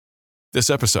This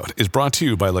episode is brought to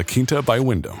you by La Quinta by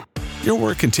Wyndham. Your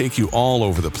work can take you all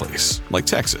over the place, like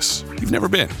Texas. You've never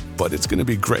been, but it's going to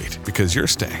be great because you're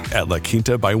staying at La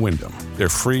Quinta by Wyndham. Their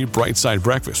free Bright Side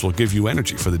breakfast will give you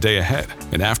energy for the day ahead.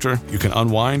 And after, you can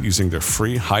unwind using their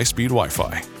free high-speed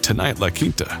Wi-Fi. Tonight, La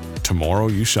Quinta. Tomorrow,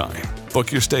 you shine.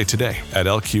 Book your stay today at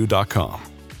LQ.com.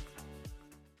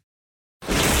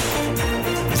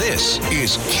 This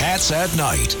is Cats at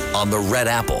Night on the Red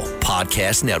Apple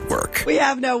Podcast Network. We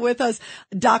have now with us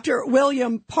Dr.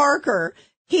 William Parker.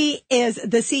 He is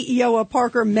the CEO of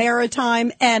Parker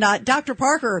Maritime. And Dr.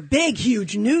 Parker, big,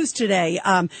 huge news today.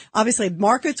 Obviously,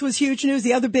 markets was huge news.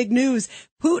 The other big news,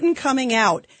 Putin coming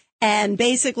out and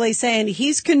basically saying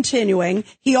he's continuing.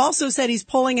 He also said he's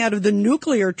pulling out of the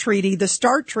nuclear treaty, the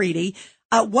START treaty.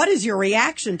 What is your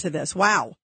reaction to this?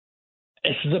 Wow.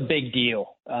 This is a big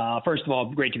deal. First of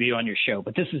all, great to be on your show,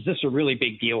 but this is a really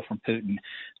big deal from Putin.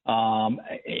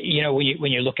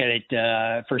 When you look at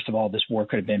it, first of all, this war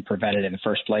could have been prevented in the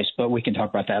first place, but we can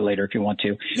talk about that later if you want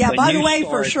to. Yeah, but by the way,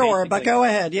 for sure, but go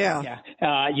ahead. Yeah.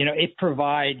 It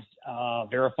provides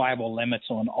verifiable limits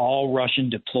on all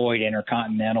Russian deployed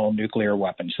intercontinental nuclear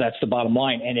weapons. That's the bottom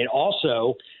line. And it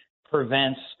also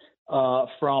prevents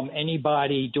from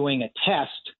anybody doing a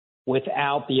test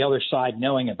without the other side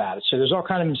knowing about it. So there's all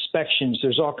kind of inspections,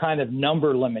 there's all kind of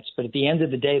number limits, but at the end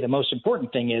of the day, the most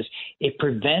important thing is it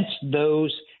prevents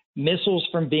those missiles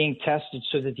from being tested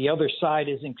so that the other side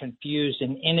isn't confused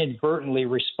and inadvertently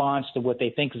responds to what they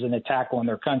think is an attack on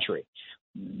their country.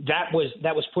 That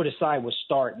was put aside with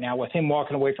START. Now with him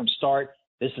walking away from START,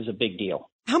 this is a big deal.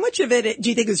 How much of it do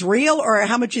you think is real, or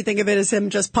how much do you think of it as him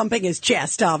just pumping his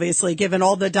chest, obviously, given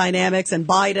all the dynamics and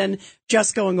Biden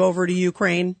just going over to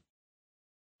Ukraine?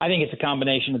 I think it's a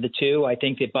combination of the two. I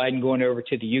think that Biden going over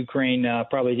to the Ukraine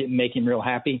probably didn't make him real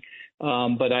happy.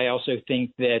 But I also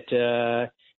think that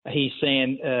he's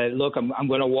saying, look, I'm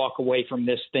going to walk away from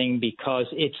this thing because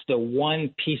it's the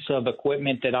one piece of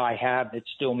equipment that I have that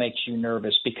still makes you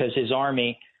nervous, because his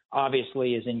army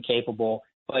obviously is incapable,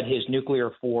 but his nuclear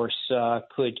force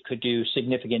could do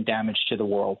significant damage to the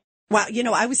world. Wow.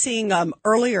 I was seeing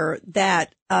earlier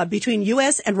that between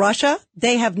U.S. and Russia,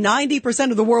 they have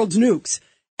 90% of the world's nukes.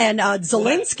 And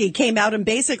Zelensky came out and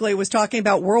basically was talking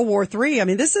about World War III. I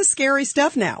mean, this is scary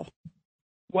stuff now.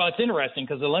 Well, it's interesting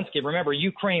because Zelensky, remember,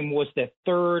 Ukraine was the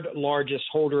third largest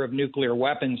holder of nuclear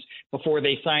weapons before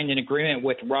they signed an agreement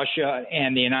with Russia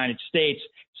and the United States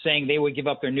saying they would give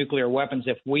up their nuclear weapons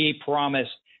if we promised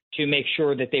to make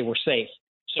sure that they were safe.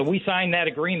 So we signed that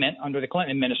agreement under the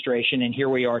Clinton administration, and here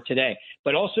we are today.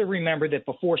 But also remember that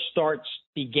before START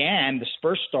began, this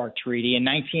first START treaty in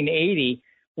 1980,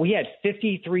 we had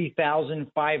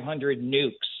 53,500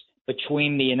 nukes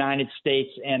between the United States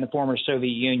and the former Soviet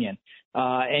Union.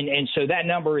 And so that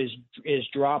number is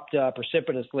dropped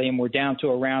precipitously, and we're down to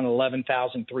around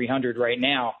 11,300 right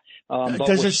now. But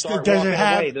does it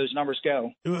have away, those numbers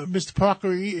go? Mr.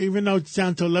 Parker, even though it's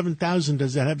down to 11,000,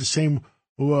 does that have the same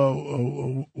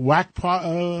whack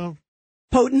potency?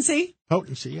 Potency.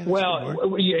 Yeah,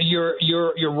 well,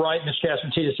 you're right, Ms.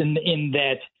 Cassimatidis, in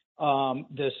that.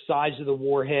 The size of the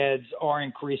warheads are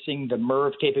increasing. The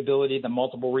MIRV capability, the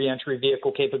multiple reentry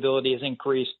vehicle capability has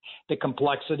increased. The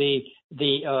complexity,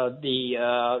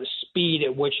 the speed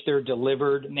at which they're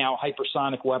delivered, now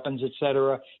hypersonic weapons, et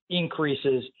cetera,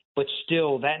 increases. But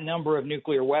still, that number of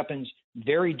nuclear weapons,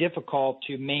 very difficult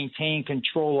to maintain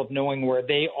control of knowing where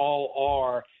they all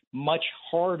are. Much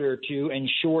harder to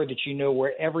ensure that you know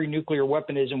where every nuclear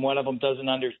weapon is and one of them doesn't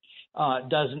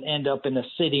end up in a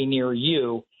city near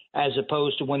you. As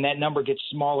opposed to when that number gets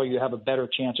smaller, you have a better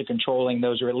chance of controlling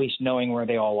those or at least knowing where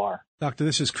they all are. Doctor,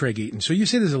 this is Craig Eaton. So you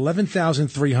say there's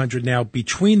 11,300 now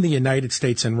between the United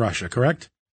States and Russia, correct?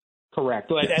 Correct.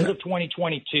 But as of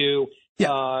 2022,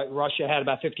 Russia had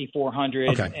about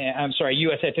 5,400. Okay. I'm sorry,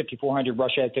 U.S. had 5,400.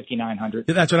 Russia had 5,900.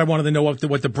 That's what I wanted to know, what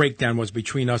the breakdown was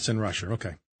between us and Russia.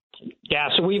 Okay. Yeah,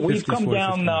 so we've come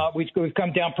down we've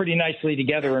come down pretty nicely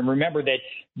together, and remember that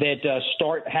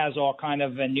START has all kind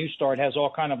of and New START has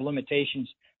all kind of limitations,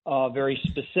 very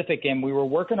specific, and we were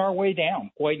working our way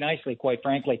down quite nicely, quite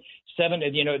frankly.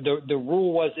 The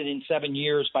rule was that in 7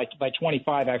 years, by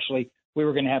 25 actually, we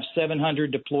were going to have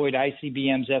 700 deployed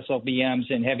ICBMs, SLBMs,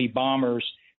 and heavy bombers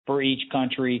for each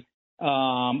country.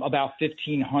 About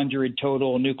 1,500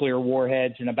 total nuclear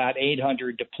warheads and about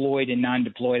 800 deployed and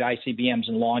non-deployed ICBMs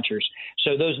and launchers.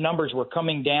 So those numbers were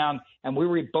coming down, and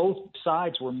both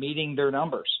sides were meeting their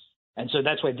numbers. And so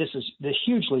that's why this is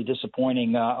hugely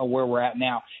disappointing where we're at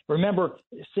now. Remember,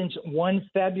 since 1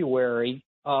 February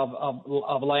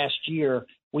of last year,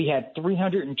 We had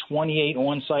 328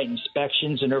 on-site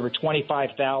inspections and over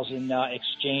 25,000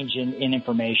 exchange in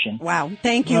information. Wow.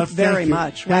 Thank you very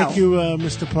much. Thank you,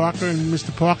 Mr. Parker. And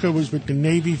Mr. Parker was with the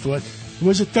Navy for,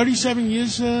 was it 37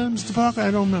 years, Mr. Parker?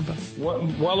 I don't remember.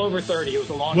 Well over 30. It was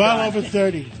a long time. Well over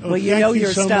 30. Well, you know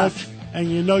your stuff. Much,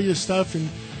 and you know your stuff. And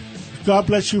God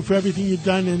bless you for everything you've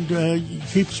done. And you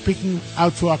keep speaking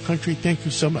out for our country. Thank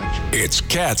you so much. It's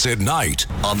Cats at Night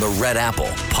on the Red Apple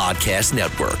Podcast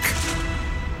Network.